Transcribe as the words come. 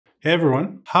Hey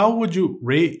everyone, how would you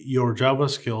rate your Java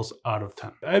skills out of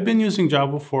 10? I've been using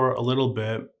Java for a little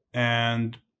bit,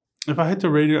 and if I had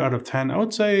to rate it out of 10, I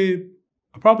would say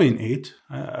probably an 8,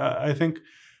 I think.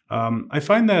 I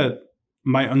find that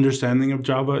my understanding of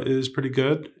Java is pretty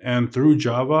good, and through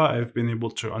Java, I've been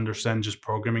able to understand just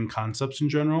programming concepts in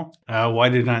general. Why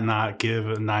did I not give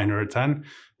a 9 or a 10?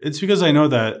 It's because I know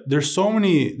that there's so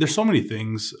many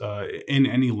things in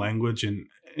any language and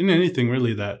in anything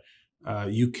really that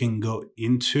you can go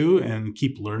into and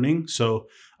keep learning. So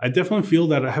I definitely feel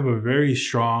that I have a very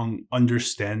strong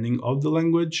understanding of the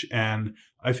language, and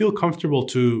I feel comfortable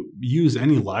to use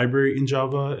any library in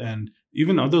Java and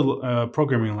even other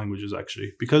programming languages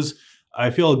actually, because I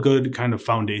feel a good kind of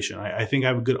foundation. I think I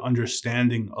have a good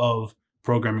understanding of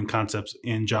programming concepts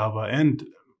in Java and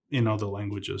in other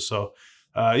languages. So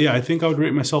yeah, I think I would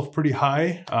rate myself pretty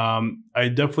high. I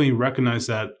definitely recognize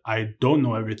that I don't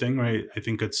know everything, right? I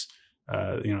think it's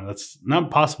that's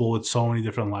not possible with so many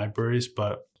different libraries,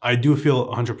 but I do feel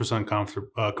 100%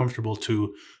 comfortable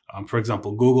to, for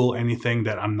example, Google anything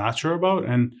that I'm not sure about.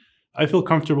 And I feel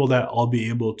comfortable that I'll be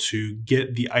able to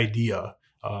get the idea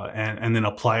and then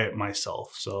apply it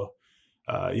myself. So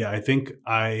yeah, I think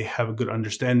I have a good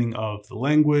understanding of the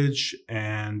language,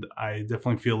 and I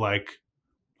definitely feel like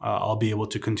I'll be able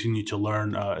to continue to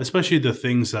learn, especially the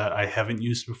things that I haven't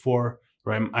used before.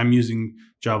 Right, I'm using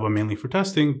Java mainly for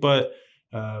testing, but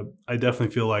I definitely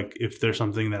feel like if there's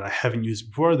something that I haven't used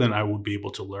before, then I would be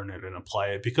able to learn it and apply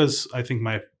it because I think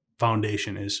my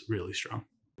foundation is really strong.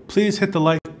 Please hit the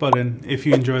like button if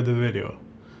you enjoyed the video.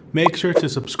 Make sure to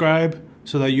subscribe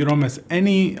so that you don't miss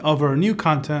any of our new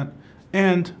content,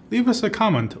 and leave us a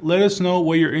comment. Let us know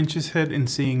what you're interested in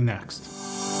seeing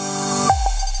next.